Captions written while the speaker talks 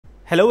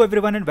Hello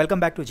everyone and welcome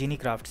back to Genie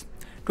Crafts.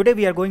 Today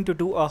we are going to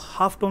do a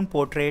half-tone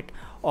portrait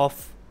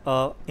of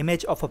an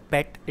image of a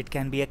pet. It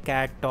can be a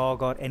cat,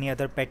 dog or any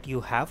other pet you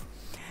have.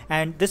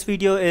 And this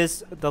video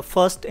is the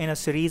first in a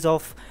series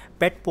of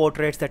pet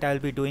portraits that I'll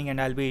be doing,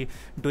 and I'll be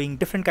doing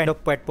different kind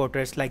of pet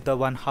portraits like the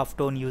one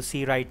half-tone you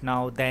see right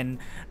now, then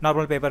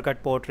normal paper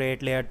cut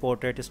portrait, layered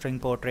portrait, string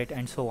portrait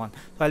and so on.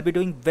 So I'll be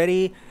doing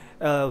very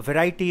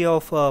variety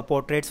of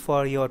portraits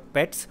for your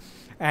pets.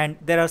 And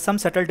there are some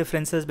subtle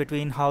differences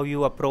between how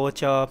you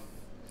approach a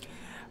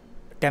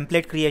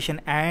template creation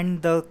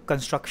and the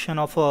construction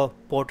of a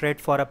portrait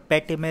for a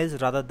pet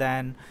image rather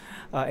than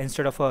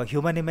instead of a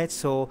human image.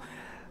 So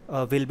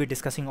we'll be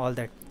discussing all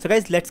that. So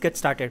guys, let's get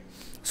started.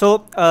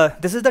 So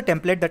this is the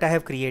template that I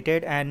have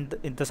created, and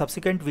in the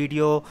subsequent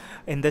video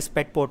in this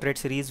pet portrait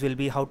series will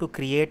be how to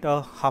create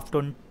a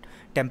halftone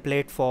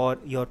template for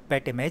your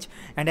pet image.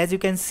 And as you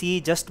can see,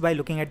 just by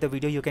looking at the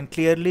video, you can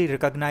clearly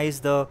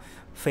recognize the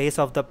face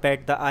of the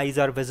pet. The eyes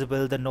are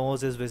visible, the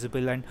nose is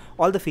visible, and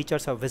all the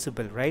features are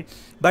visible, right?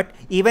 But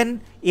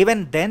even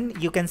then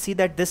you can see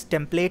that this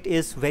template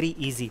is very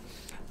easy.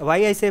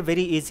 Why I say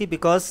very easy?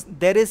 Because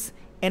there is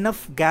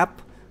enough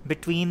gap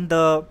between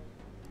the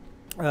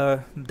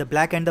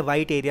black and the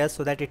white areas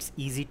so that it's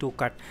easy to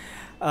cut.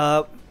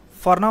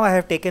 For now I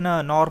have taken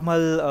a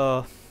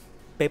normal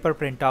paper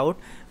printout,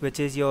 which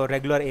is your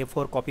regular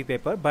A4 copy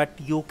paper, but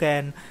you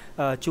can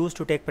choose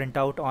to take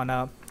printout on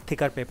a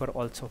thicker paper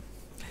also.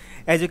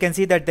 As you can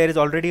see that there is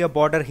already a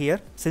border here.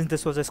 Since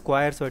this was a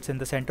square, so it's in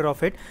the center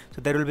of it,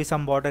 so there will be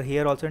some border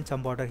here also and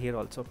some border here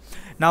also.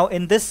 Now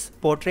in this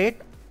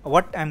portrait,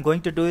 what I'm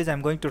going to do is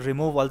I'm going to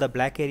remove all the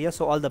black area,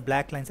 so all the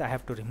black lines I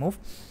have to remove.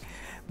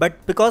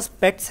 But because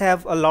pets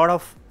have a lot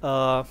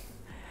of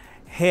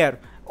hair,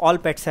 all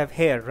pets have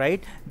hair,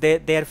 right?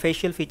 Their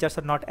facial features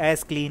are not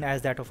as clean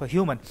as that of a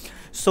human.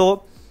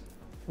 So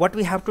what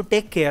we have to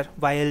take care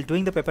while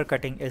doing the paper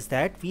cutting is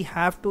that we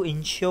have to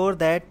ensure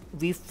that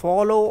we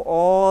follow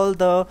all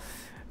the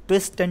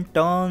twists and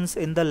turns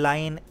in the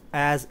line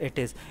as it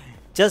is.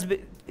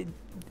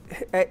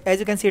 As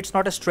you can see, it's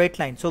not a straight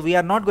line, so we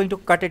are not going to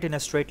cut it in a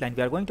straight line.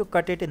 We are going to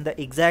cut it in the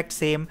exact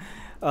same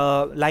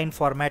line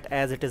format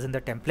as it is in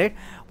the template.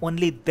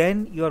 Only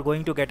then you are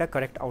going to get a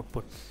correct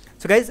output.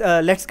 So guys,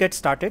 let's get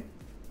started.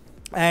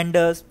 And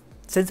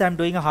since I'm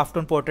doing a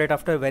halftone portrait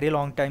after a very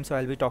long time, so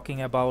I'll be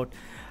talking about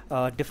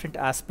different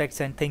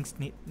aspects and things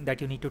that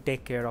you need to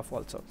take care of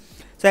also.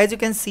 So as you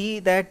can see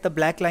that the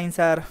black lines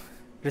are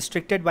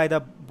restricted by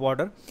the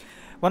border.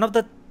 One of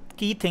the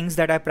key things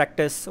that I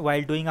practice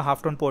while doing a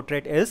halftone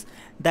portrait is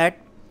that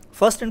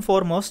first and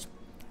foremost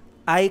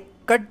I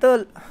cut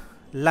the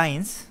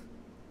lines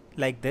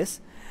like this,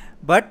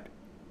 but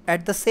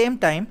at the same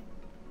time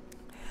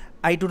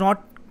I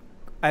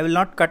will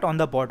not cut on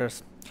the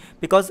borders,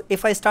 because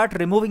if I start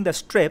removing the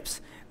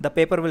strips, the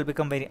paper will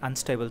become very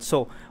unstable.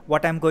 So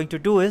what I'm going to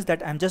do is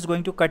that I'm just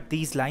going to cut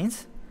these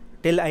lines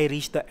till I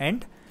reach the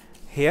end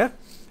here,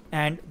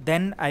 and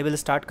then I will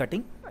start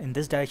cutting in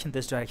this direction,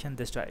 this direction,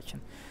 this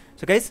direction.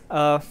 So guys,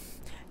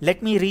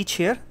 let me reach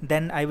here,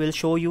 then I will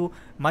show you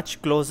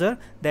much closer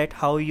that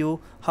how you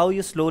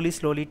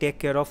slowly take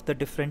care of the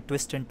different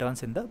twists and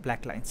turns in the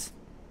black lines.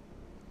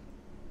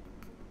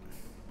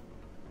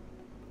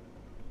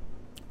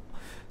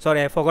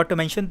 Sorry, I forgot to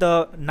mention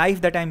the knife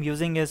that I'm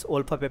using is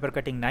OLFA paper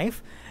cutting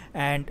knife,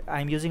 and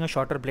I'm using a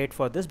shorter blade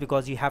for this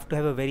because you have to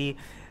have a very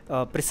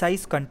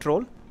precise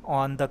control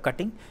on the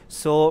cutting.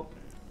 So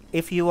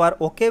if you are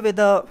okay with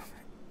the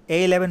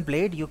A11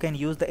 blade, you can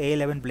use the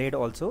A11 blade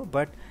also,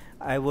 but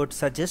I would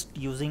suggest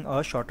using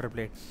a shorter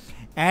blade.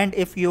 And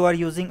if you are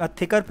using a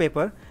thicker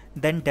paper,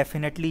 then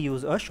definitely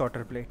use a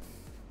shorter blade.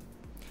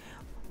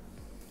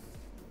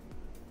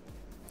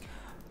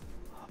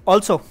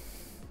 Also,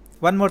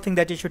 one more thing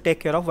that you should take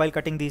care of while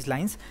cutting these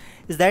lines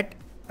is that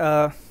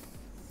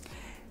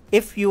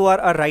if you are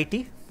a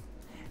righty,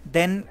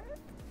 then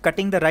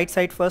cutting the right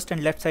side first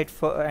and left side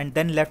and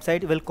then left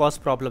side will cause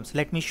problems.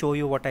 Let me show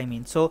you what I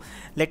mean. So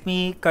let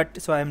me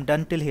cut. So I'm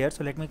done till here.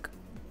 So let me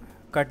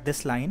cut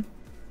this line.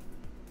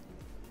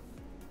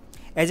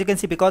 As you can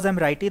see, because I'm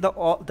righty,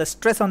 the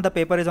stress on the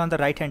paper is on the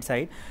right hand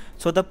side.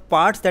 So the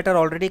parts that are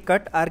already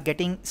cut are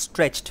getting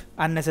stretched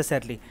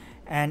unnecessarily.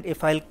 And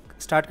if I'll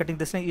start cutting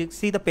this line, you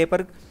see the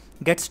paper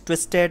gets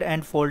twisted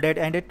and folded,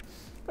 and it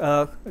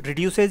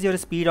reduces your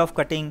speed of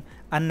cutting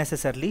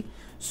unnecessarily.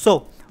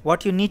 So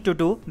what you need to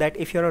do, that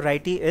if you're a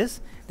righty, is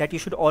that you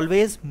should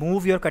always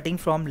move your cutting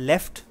from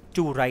left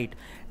to right,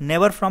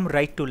 never from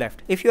right to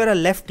left. If you're a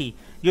lefty,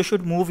 you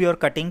should move your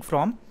cutting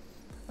from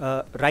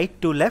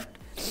right to left.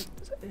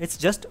 It's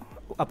just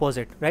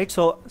opposite, right?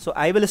 So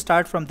I will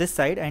start from this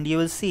side, and you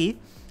will see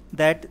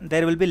that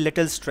there will be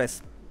little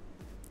stress.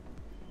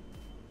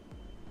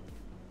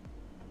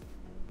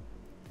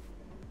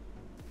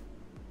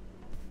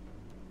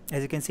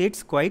 As you can see,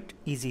 it's quite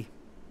easy.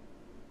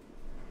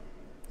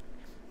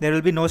 There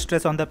will be no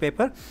stress on the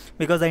paper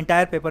because the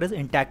entire paper is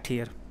intact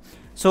here.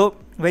 So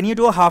when you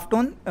do a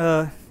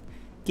halftone,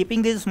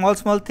 keeping these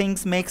small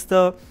things makes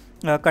the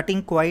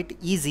cutting quite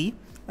easy,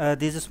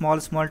 these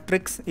small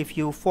tricks, if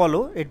you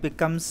follow, it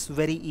becomes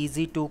very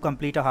easy to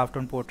complete a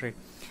halftone portrait.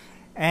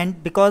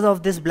 And because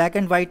of this black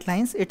and white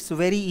lines, it's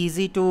very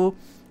easy to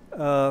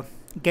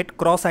get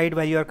cross-eyed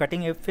while you are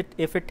cutting.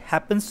 If it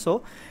happens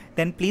so,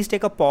 then please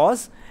take a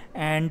pause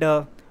and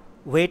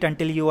wait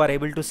until you are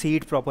able to see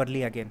it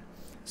properly again.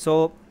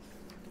 So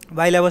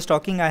while I was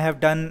talking, I have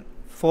done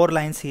 4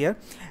 lines here,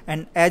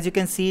 and as you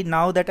can see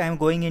now that I am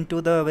going into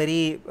the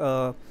very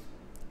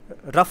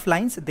rough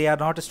lines, they are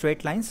not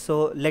straight lines.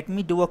 So let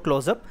me do a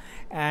close-up,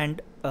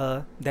 and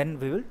then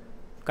we will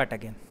cut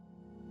again.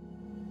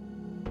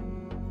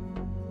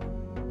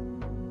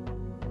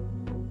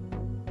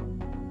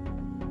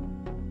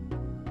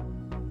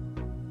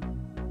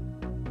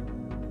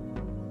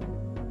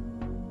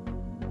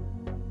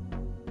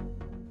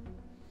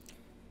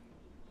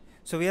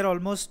 So we are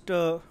almost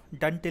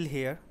done till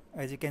here.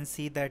 As you can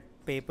see that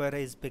paper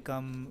is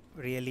become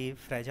really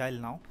fragile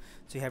now,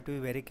 so you have to be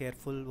very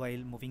careful while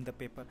moving the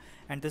paper.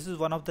 And this is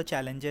one of the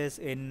challenges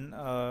in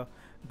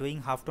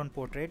doing halftone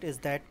portrait, is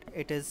that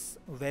it is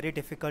very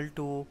difficult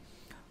to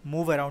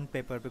move around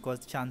paper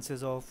because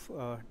chances of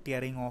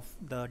tearing off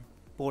the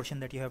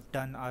portion that you have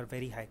done are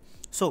very high.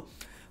 So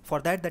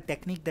for that, the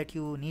technique that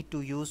you need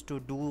to use to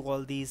do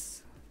all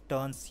these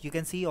turns, you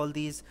can see all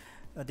these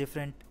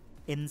different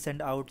ins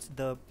and outs,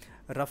 the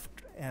rough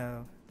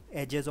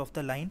edges of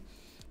the line.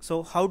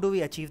 So how do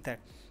we achieve that?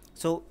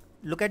 So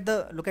look at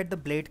the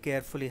blade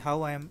carefully,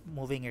 how I am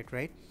moving it,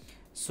 right?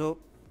 So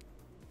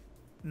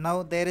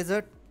now there is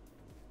a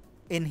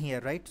in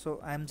here, right? So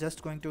I am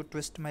just going to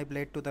twist my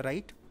blade to the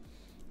right,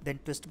 then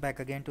twist back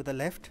again to the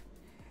left,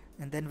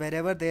 and then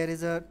wherever there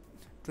is a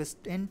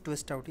twist in,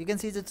 twist out. You can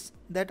see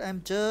that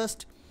I'm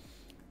just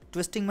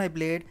twisting my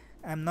blade.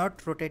 I'm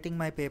not rotating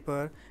my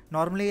paper.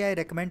 Normally I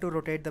recommend to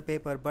rotate the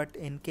paper, but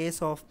in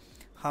case of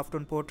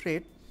halftone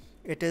portrait,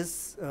 it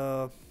is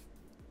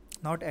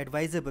not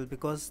advisable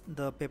because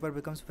the paper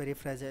becomes very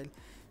fragile.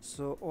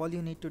 So all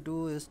you need to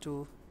do is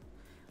to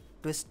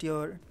twist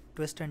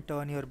and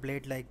turn your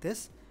blade like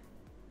this,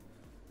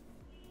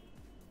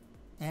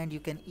 and you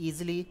can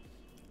easily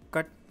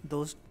cut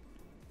those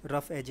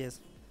rough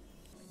edges.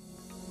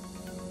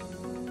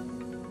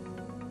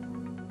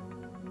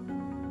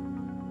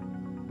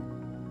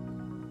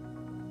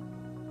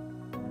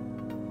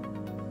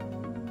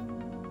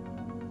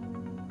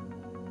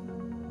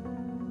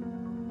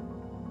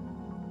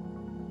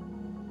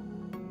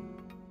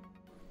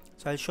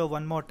 So I'll show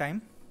one more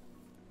time.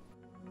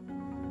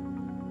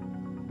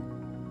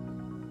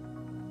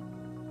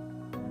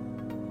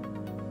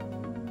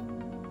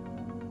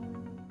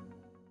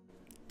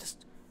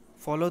 Just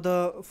follow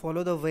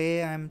the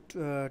way I'm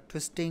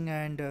twisting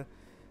and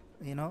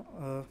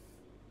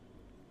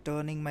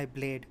turning my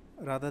blade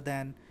rather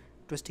than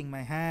twisting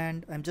my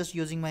hand. I'm just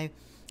using my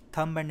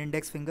thumb and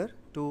index finger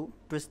to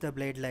twist the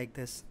blade like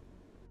this.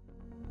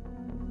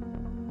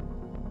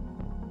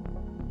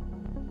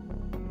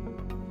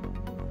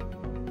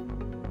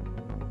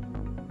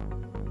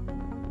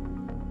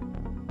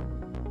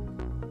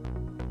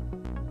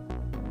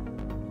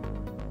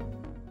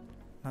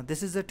 Now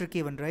this is a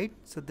tricky one, right?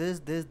 So this,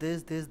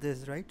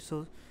 right?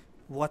 So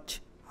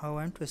watch how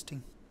I'm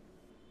twisting.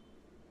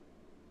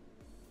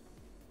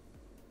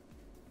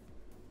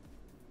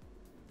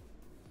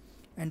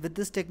 And with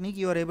this technique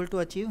you are able to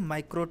achieve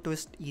micro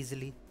twist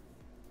easily.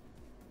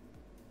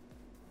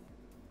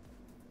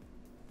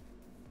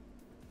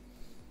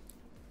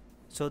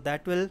 So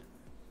that will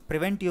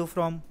prevent you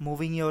from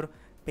moving your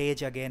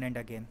page again and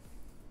again.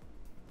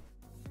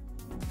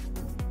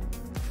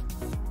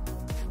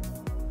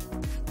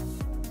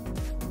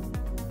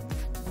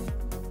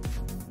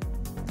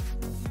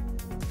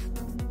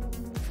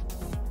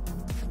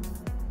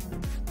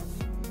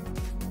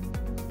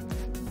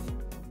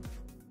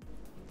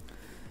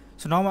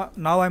 So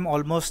now I'm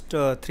almost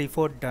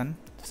 3/4 done.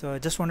 So I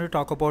just want to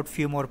talk about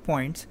few more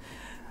points.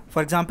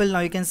 For example, now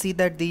you can see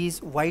that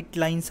these white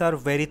lines are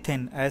very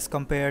thin as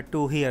compared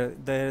to here.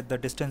 The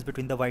distance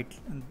between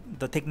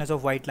the thickness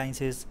of white lines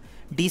is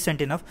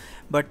decent enough,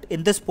 but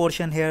in this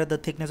portion here the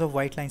thickness of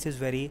white lines is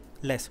very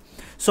less.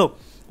 So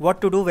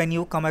what to do when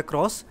you come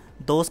across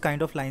those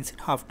kind of lines in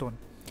halftone?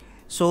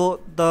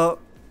 So the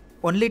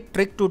only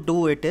trick to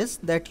do it is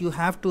that you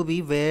have to be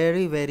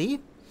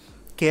very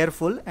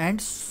careful and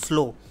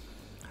slow.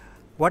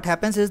 What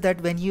happens is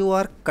that when you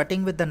are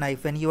cutting with the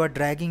knife, when you are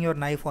dragging your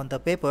knife on the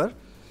paper,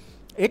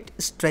 it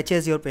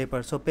stretches your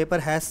paper. So paper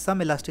has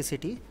some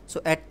elasticity,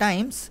 so at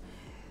times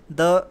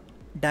the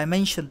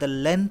dimension, the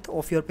length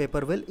of your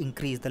paper will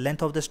increase, the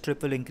length of the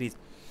strip will increase,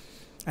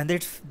 and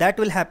if that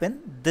will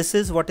happen, this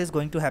is what is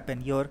going to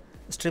happen. Your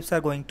strips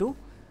are going to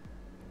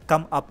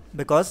come up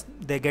because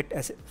they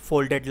get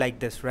folded like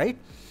this, right?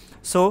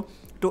 So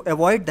to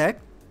avoid that,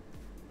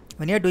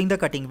 when you are doing the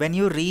cutting, when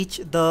you reach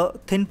the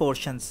thin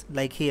portions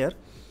like here,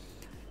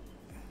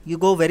 you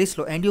go very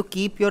slow and you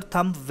keep your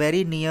thumb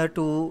very near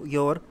to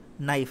your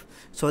knife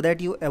so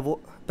that you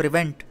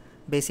prevent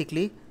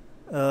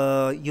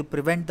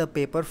the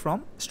paper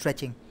from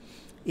stretching.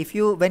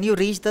 When you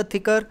reach the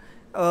thicker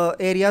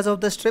areas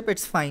of the strip,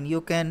 it's fine,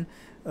 you can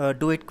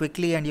do it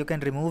quickly and you can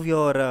remove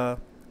your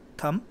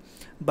thumb,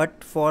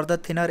 but for the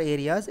thinner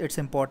areas it's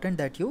important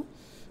that you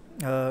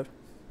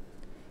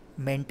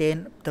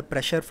maintain the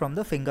pressure from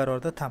the finger or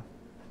the thumb.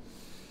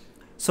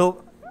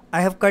 So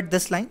I have cut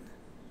this line,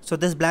 so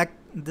this black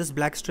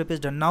strip is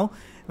done. Now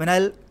when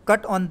I'll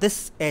cut on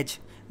this edge,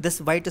 this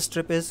white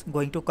strip is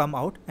going to come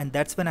out, and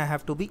that's when I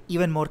have to be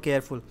even more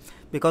careful,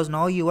 because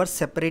now you are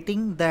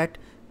separating that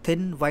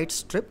thin white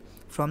strip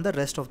from the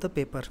rest of the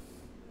paper.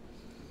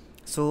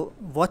 So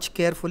watch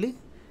carefully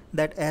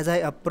that as I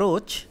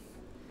approach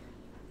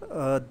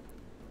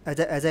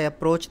as I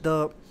approach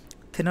the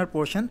thinner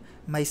portion,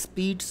 my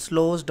speed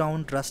slows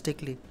down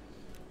drastically.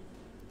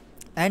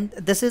 And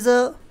this is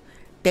a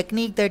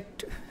technique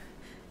that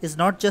is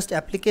not just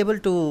applicable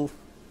to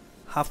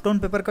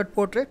halftone paper cut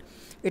portrait,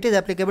 it is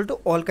applicable to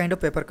all kind of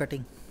paper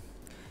cutting.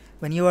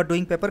 When you are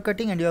doing paper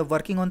cutting and you are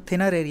working on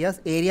thinner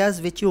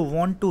areas which you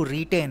want to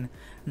retain,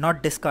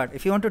 not discard.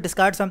 If you want to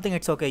discard something,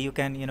 it's okay, you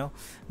can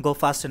go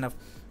fast enough.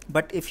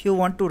 But if you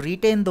want to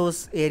retain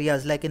those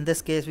areas, like in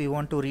this case we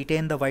want to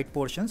retain the white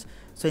portions,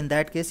 so in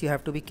that case you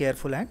have to be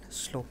careful and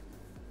slow.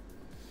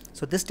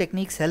 So this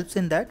technique helps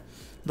in that.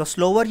 The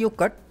slower you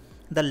cut,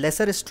 the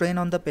lesser strain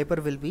on the paper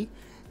will be,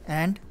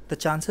 and the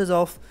chances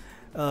of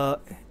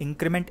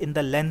increment in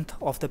the length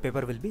of the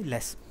paper will be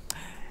less.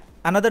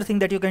 Another thing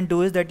that you can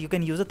do is that you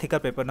can use a thicker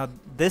paper. Now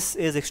this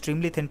is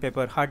extremely thin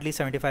paper, hardly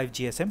 75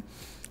 GSM,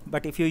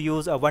 but if you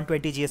use a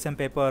 120 GSM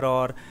paper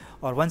or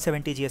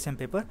 170 GSM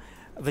paper,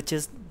 which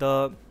is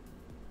the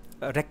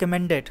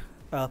recommended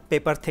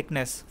paper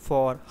thickness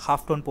for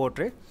halftone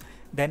portrait,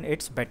 then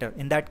it's better.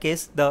 In that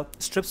case the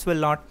strips will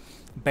not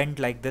bend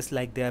like this,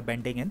 like they are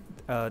bending in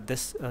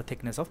this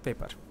thickness of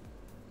paper.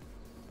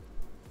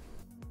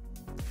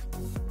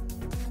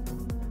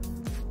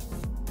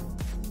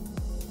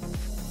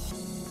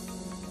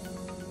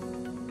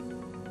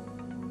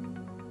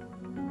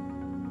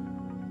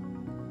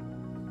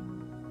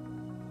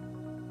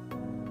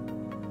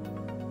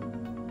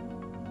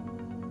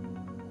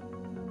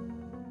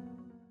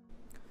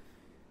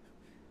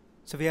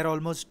 So we are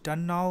almost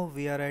done now.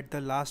 We are at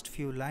the last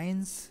few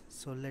lines,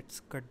 so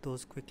let's cut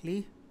those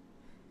quickly,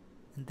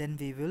 and then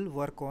we will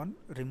work on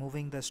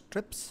removing the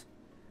strips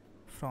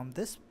from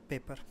this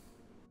paper.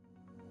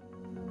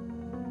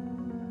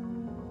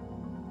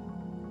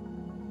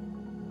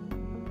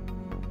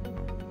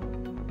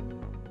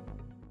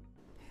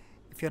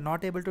 If you're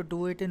not able to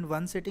do it in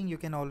one sitting, you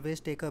can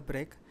always take a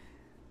break.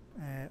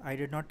 I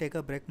did not take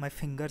a break. My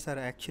fingers are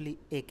actually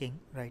aching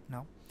right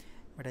now,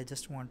 but I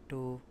just want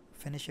to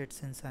finish it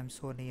since I'm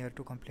so near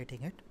to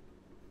completing it.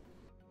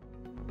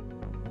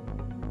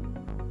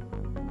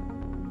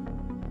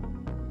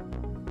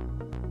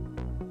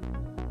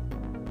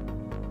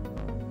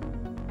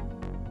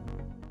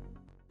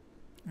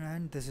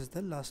 And this is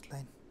the last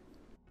line.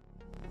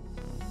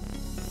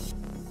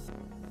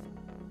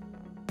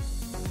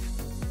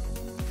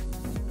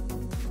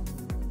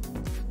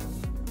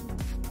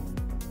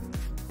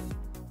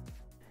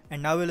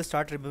 And now we'll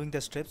start removing the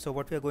strips. So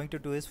what we are going to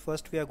do is,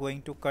 first we are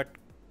going to cut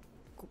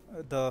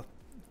the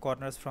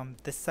corners from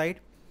this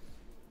side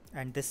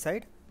and this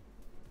side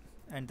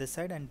and this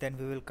side, and then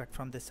we will cut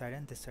from this side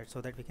and this side,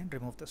 so that we can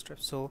remove the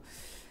strips. So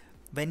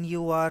when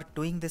you are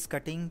doing this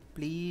cutting,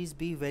 please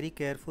be very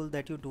careful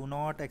that you do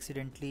not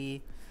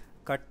accidentally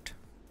cut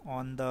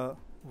on the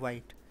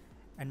white,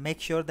 and make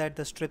sure that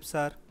the strips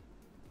are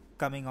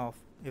coming off.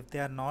 If they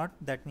are not,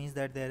 that means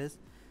that there is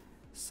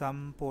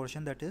some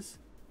portion that is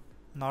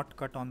not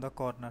cut on the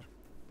corner.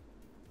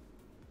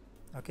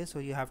 Okay, so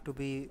you have to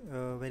be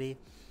very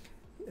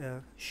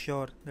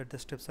sure that the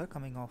strips are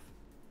coming off.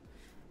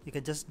 You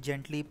can just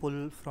gently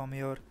pull from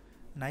your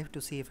knife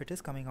to see if it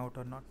is coming out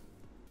or not.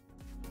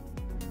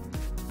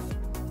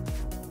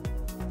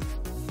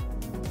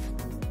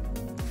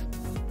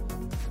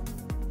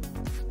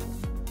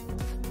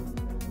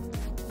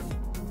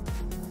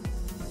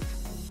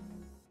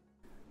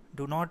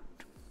 Do not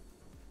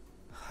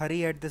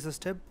hurry at this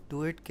step,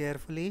 do it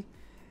carefully,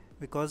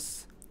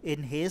 because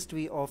in haste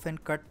we often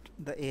cut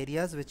the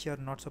areas which you are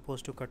not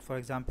supposed to cut. For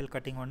example,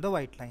 cutting on the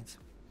white lines.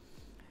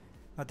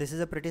 Now this is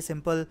a pretty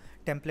simple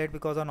template,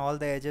 because on all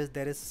the edges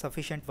there is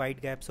sufficient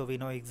white gap, so we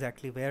know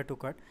exactly where to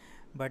cut.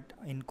 But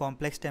in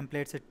complex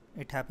templates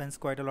it happens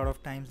quite a lot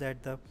of times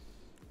that the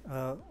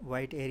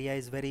white area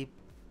is very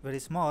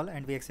small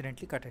and we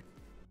accidentally cut it.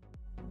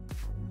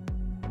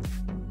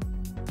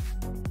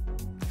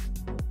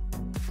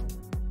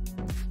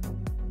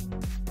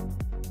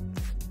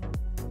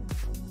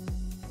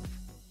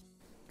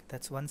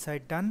 That's one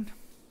side done.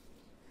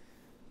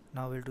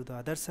 Now we'll do the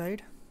other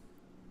side.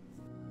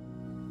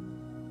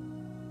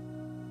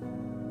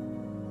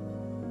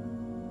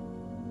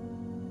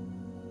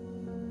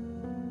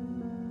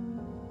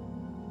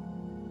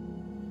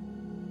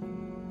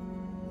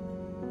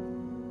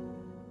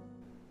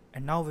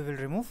 And now we will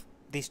remove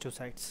these two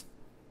sides.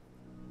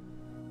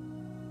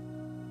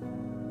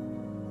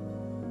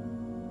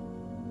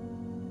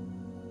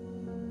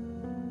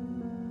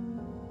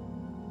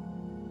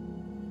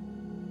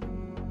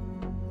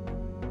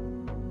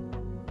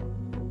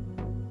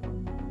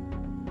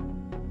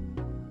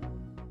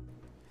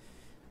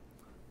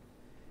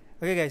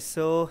 Okay guys,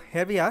 so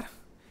here we are.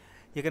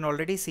 You can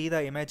already see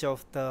the image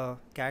of the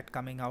cat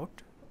coming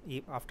out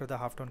after the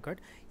halftone cut,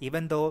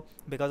 even though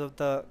because of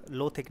the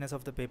low thickness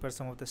of the paper,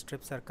 some of the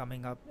strips are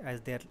coming up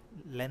as their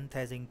length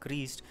has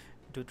increased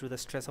due to the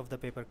stress of the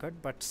paper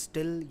cut, but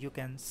still you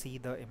can see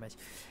the image.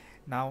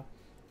 Now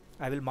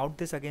I will mount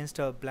this against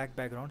a black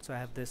background, so I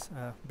have this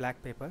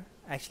black paper.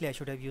 Actually I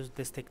should have used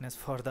this thickness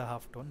for the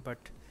halftone, but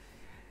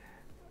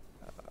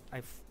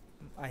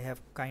I have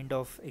kind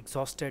of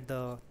exhausted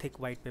the thick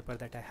white paper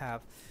that I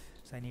have,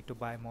 so I need to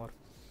buy more.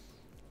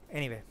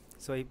 Anyway,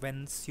 so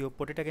once you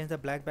put it against the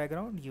black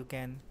background, you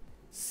can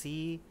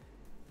see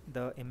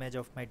the image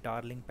of my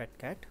darling pet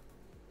cat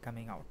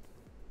coming out.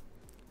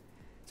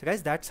 So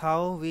guys, that's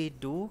how we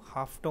do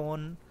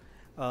halftone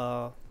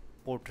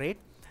portrait,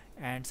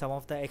 and some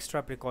of the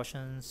extra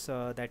precautions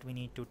that we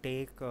need to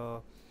take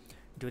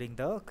during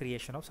the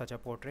creation of such a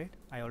portrait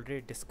I already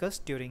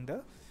discussed during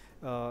the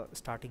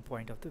starting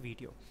point of the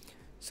video.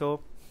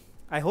 So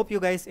I hope you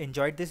guys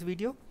enjoyed this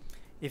video.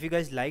 If you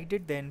guys liked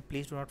it, then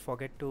please do not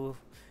forget to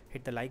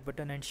hit the like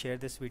button and share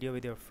this video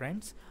with your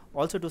friends.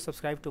 Also do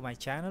subscribe to my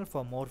channel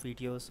for more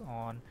videos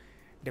on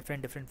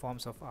different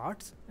forms of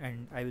arts,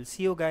 and I will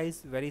see you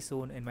guys very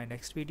soon in my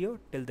next video.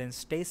 Till then,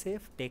 stay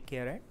safe, take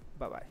care, and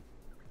bye bye.